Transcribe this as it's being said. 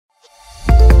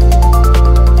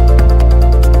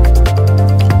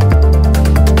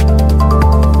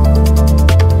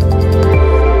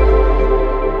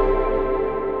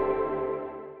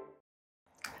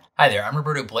Hi there, I'm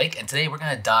Roberto Blake, and today we're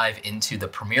going to dive into the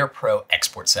Premiere Pro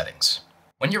export settings.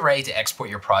 When you're ready to export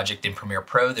your project in Premiere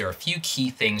Pro, there are a few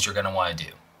key things you're going to want to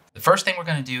do. The first thing we're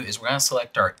going to do is we're going to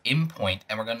select our in point,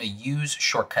 and we're going to use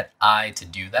shortcut I to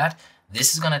do that.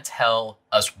 This is going to tell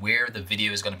us where the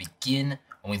video is going to begin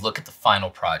when we look at the final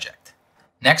project.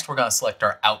 Next, we're going to select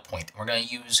our out point, and we're going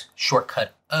to use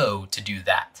shortcut O to do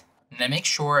that. Now make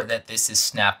sure that this is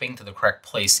snapping to the correct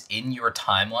place in your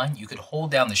timeline. You could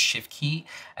hold down the Shift key,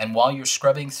 and while you're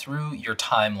scrubbing through your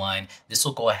timeline, this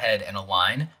will go ahead and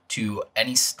align to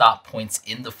any stop points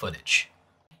in the footage.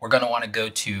 We're going to want to go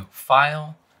to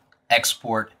File,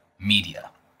 Export,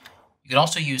 Media. You can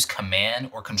also use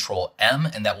Command or Control M,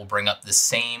 and that will bring up the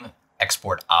same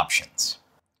export options.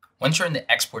 Once you're in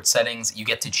the export settings, you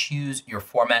get to choose your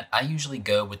format. I usually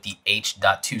go with the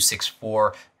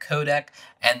H.264 codec.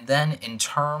 And then in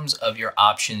terms of your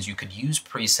options, you could use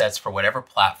presets for whatever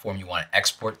platform you want to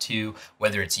export to,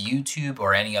 whether it's YouTube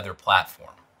or any other platform.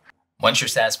 Once you're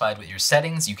satisfied with your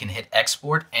settings, you can hit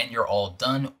export and you're all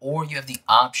done, or you have the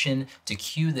option to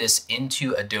queue this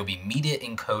into Adobe Media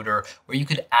Encoder, where you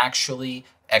could actually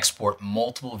export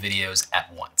multiple videos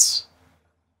at once.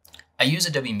 I use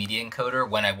Adobe Media Encoder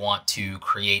when I want to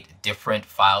create different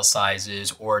file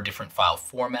sizes or different file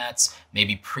formats,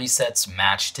 maybe presets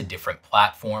matched to different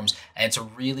platforms, and it's a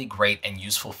really great and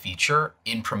useful feature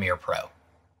in Premiere Pro.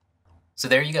 So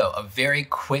there you go, a very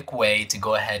quick way to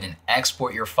go ahead and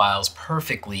export your files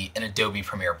perfectly in Adobe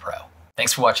Premiere Pro.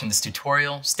 Thanks for watching this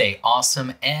tutorial, stay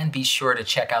awesome, and be sure to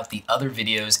check out the other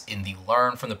videos in the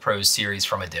Learn from the Pros series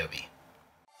from Adobe.